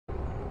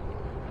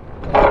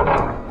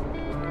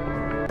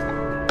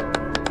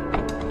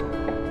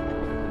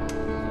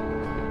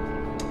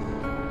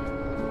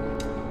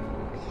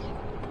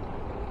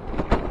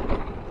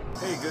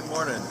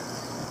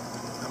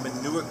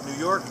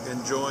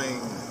enjoying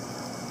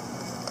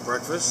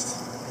breakfast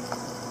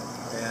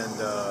and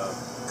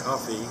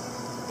coffee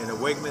in a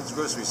Wegmans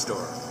grocery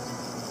store.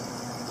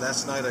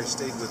 Last night I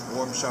stayed with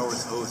Warm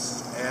Showers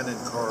hosts Ann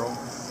and Carl.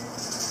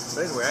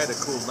 But anyway, I had a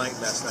cool night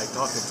last night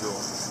talking to them,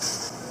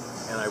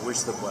 and I wish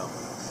them well.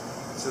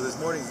 So this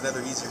morning's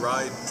another easy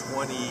ride,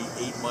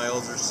 28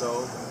 miles or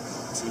so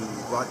to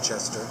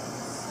Rochester,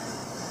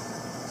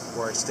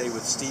 where I stay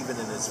with Stephen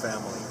and his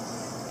family.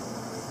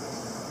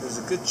 There's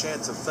a good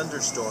chance of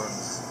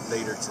thunderstorms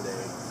later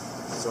today,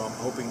 so I'm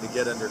hoping to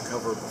get under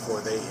cover before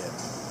they hit.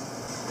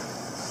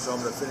 So I'm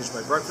going to finish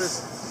my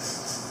breakfast.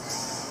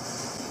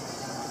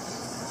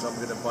 So I'm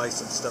going to buy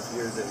some stuff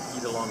here to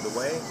eat along the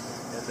way,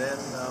 and then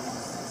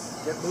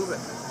get moving.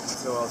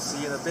 So I'll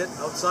see you in a bit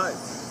outside.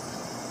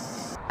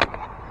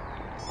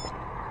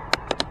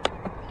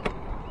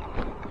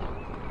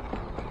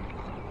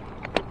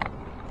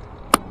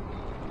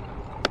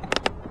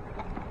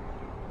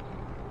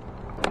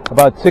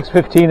 About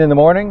 6:15 in the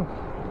morning,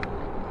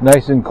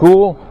 nice and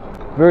cool,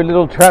 very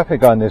little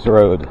traffic on this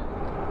road,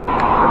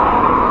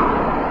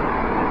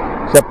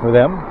 except for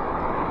them.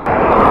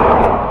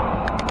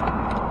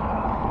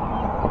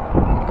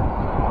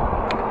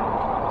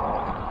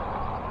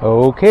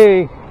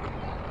 Okay,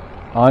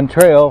 on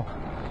trail.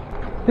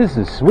 This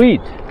is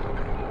sweet.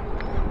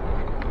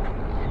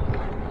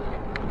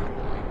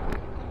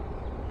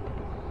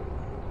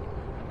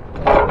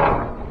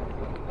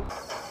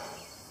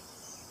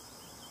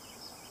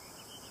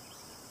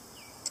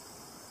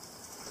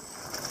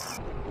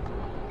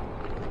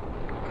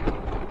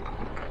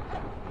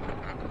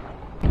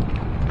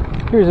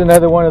 Here's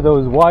another one of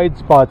those wide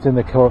spots in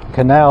the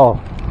canal,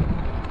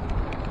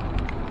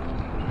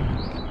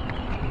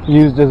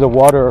 used as a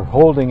water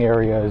holding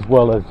area as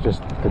well as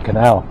just the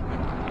canal.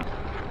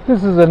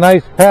 This is a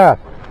nice path.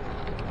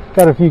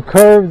 Got a few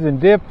curves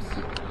and dips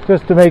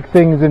just to make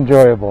things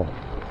enjoyable.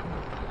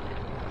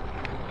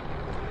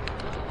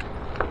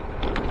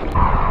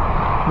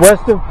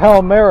 West of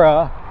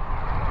Palmyra,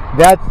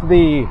 that's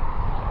the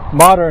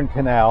modern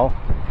canal.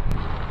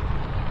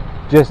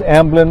 Just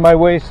ambling my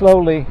way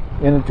slowly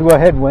into a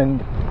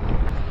headwind.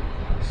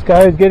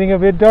 Sky's getting a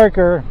bit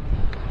darker.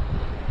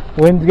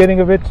 Wind's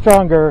getting a bit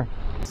stronger.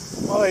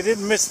 Well, I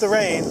didn't miss the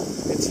rain.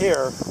 It's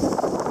here.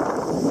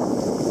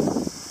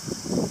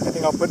 I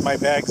think I'll put my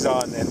bags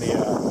on and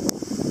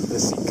the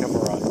seat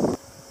cover on.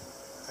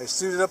 I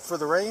suited up for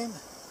the rain.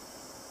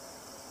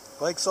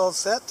 Bike's all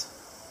set.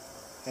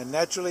 And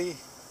naturally,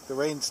 the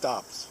rain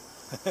stops.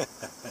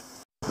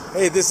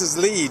 Hey, this is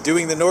Lee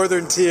doing the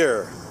Northern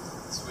Tier.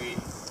 Sweet.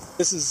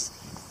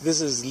 This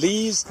is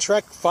Lee's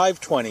Trek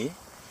 520,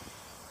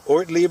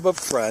 Ortlieb up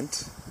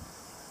front.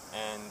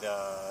 And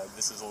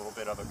this is a little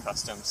bit of a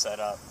custom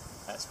setup,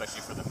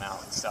 especially for the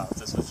mount and stuff.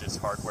 This was just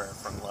hardware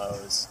from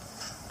Lowe's.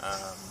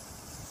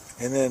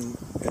 And then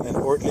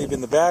Ortlieb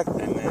in the back.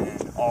 And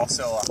then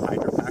also a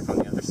hydro pack on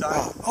the other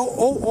side.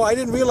 Oh, I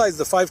didn't realize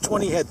the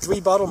 520 had 3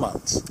 bottle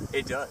mounts.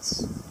 It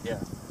does, yeah.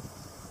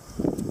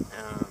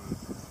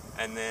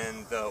 And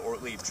then the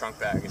Ortlieb trunk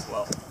bag as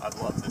well. I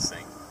love this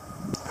thing.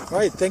 All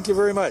right, thank you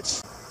very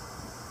much.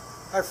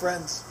 Hi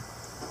friends,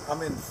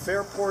 I'm in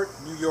Fairport,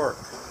 New York,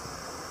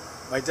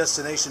 my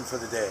destination for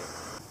the day.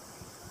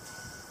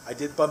 I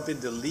did bump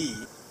into Lee,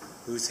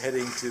 who's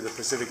heading to the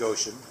Pacific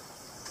Ocean,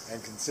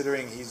 and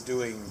considering he's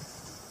doing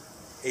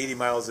 80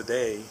 miles a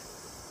day,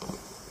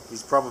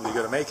 he's probably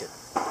going to make it.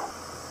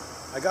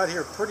 I got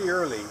here pretty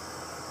early,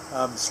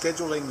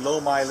 scheduling low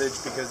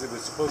mileage because it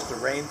was supposed to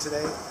rain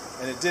today,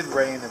 and it did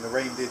rain, and the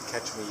rain did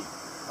catch me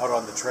out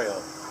on the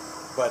trail.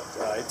 But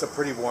it's a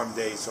pretty warm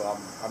day, so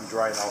I'm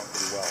drying out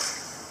pretty well.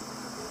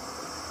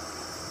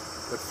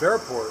 But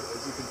Fairport,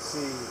 as you can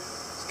see,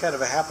 is kind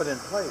of a happening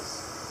place.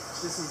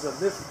 This is a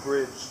lift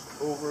bridge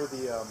over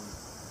the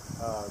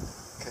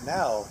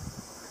canal,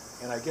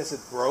 and I guess it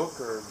broke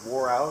or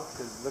wore out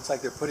because it looks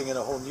like they're putting in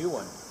a whole new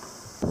one.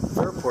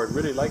 Fairport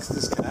really likes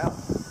this canal.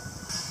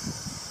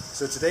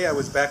 So today I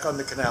was back on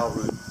the canal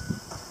route.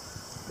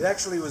 It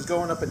actually was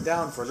going up and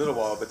down for a little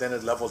while, but then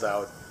it leveled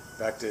out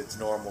back to its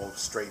normal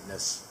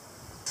straightness.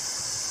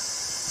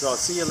 So I'll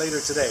see you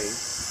later today,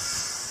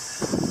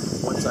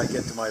 once I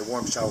get to my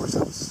Warm Showers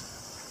house.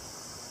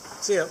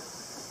 See ya.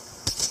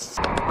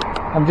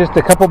 I'm just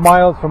a couple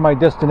miles from my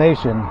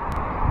destination,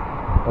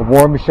 a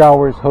Warm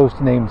Showers host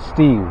named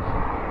Steve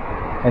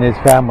and his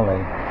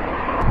family.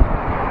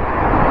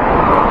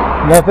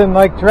 Nothing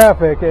like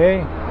traffic,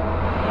 eh?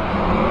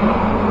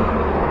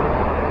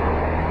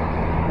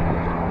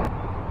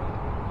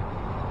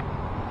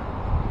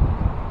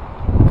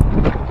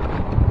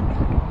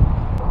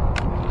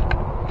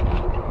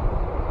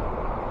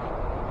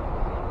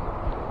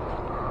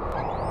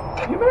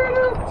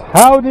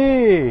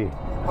 Howdy!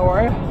 How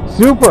are you?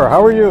 Super,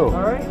 how are you?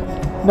 Alright.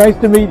 Nice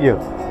to meet you.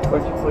 Why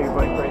don't you pull your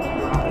bike right to the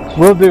garage?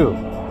 Will do.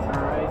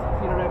 Alright.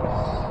 You don't have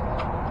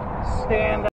to stand